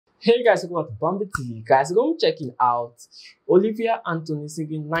Hey guys, welcome back to Bambi TV. Guys, we're going to be checking out Olivia Anthony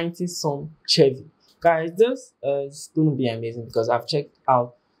singing 90s song Chevy. Guys, this is going to be amazing because I've checked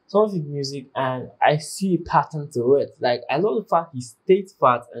out some of his music and I see a pattern to it. Like, I love the fact he stays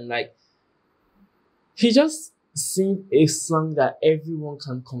fast and like he just sing a song that everyone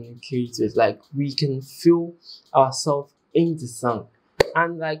can communicate with. Like, we can feel ourselves in the song.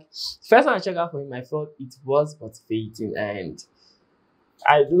 And like, first time I checked out for him, I thought it was motivating, and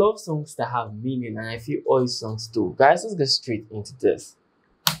I love songs that have meaning, and I feel all his songs do. Guys, let's get straight into this.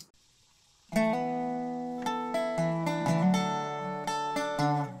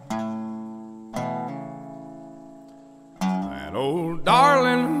 That old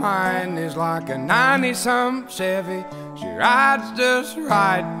darling of mine is like a 90-something Chevy. She rides just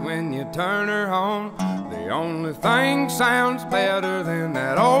right when you turn her on. The only thing sounds better than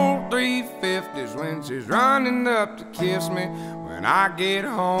that old 350s when she's running up to kiss me. When I get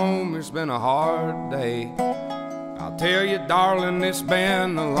home, it's been a hard day. I'll tell you, darling, it's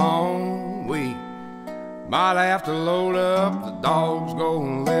been a long week. Might have to load up the dogs, go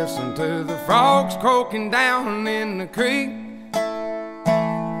and listen to the frogs croaking down in the creek.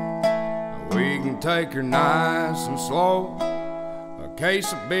 We can take her nice and slow, a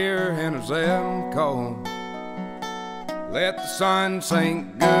case of beer and a Zemco. Let the sun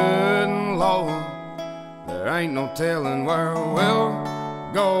sink good and low. There ain't no telling where we'll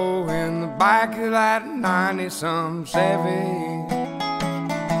go in the back of that 90-some Chevy.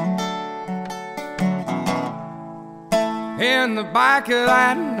 In the back of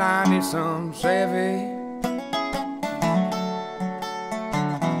that 90-some Chevy.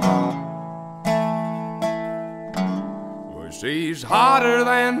 She's hotter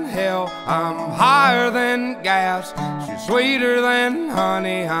than hell, I'm higher than gas. She's sweeter than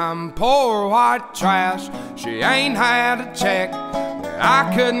honey, I'm poor white trash. She ain't had a check that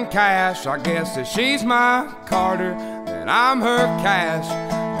I couldn't cash. I guess that she's my Carter, then I'm her cash.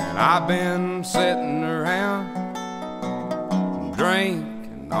 And I've been sitting around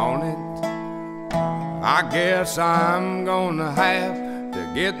drinking on it. I guess I'm gonna have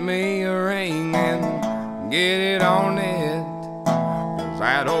to get me a ring and get it on it.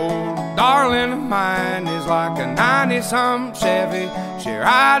 That old darling of mine is like a 90-something Chevy. She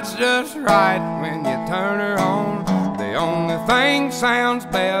rides just right when you turn her on. The only thing sounds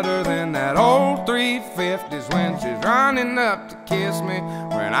better than that old 350s when she's running up to kiss me.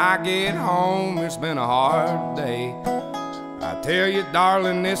 When I get home, it's been a hard day. I tell you,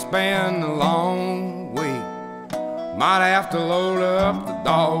 darling, it's been a long week. Might have to load up the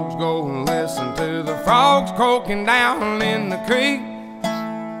dogs, go and listen to the frogs croaking down in the creek.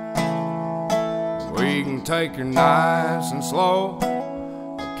 We can take her nice and slow,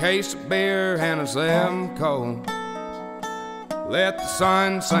 a case of beer and a Zemco. Let the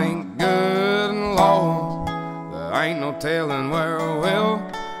sun sink good and low. There ain't no telling where we'll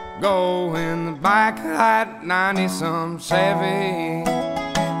go in the back of that 90-some Chevy.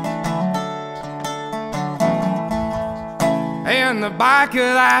 In the back of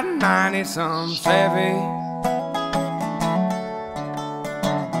that 90-some Chevy.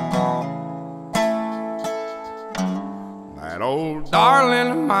 That old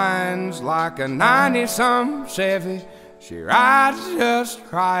darling of mine's like a 90-some Chevy. She rides just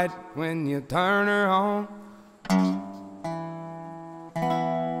right when you turn her on.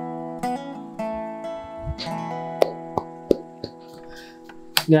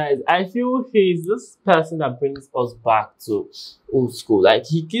 Guys, I feel he's this person that brings us back to old school. Like,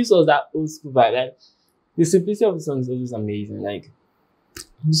 he gives us that old school vibe. Like, the simplicity of the song is always amazing. Like,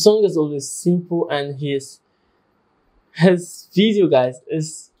 the song is always simple, and his video, guys,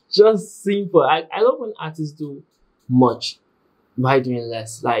 is just simple. I love when artists do much by doing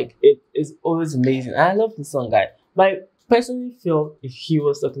less. Like, it is always amazing. And I love the song, guys. But I personally feel if he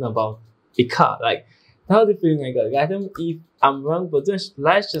was talking about a car, like, that's the feeling I got. I don't know if I'm wrong, but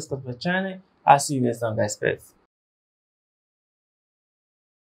let's just stop the channel. I'll see you next time, guys. Peace.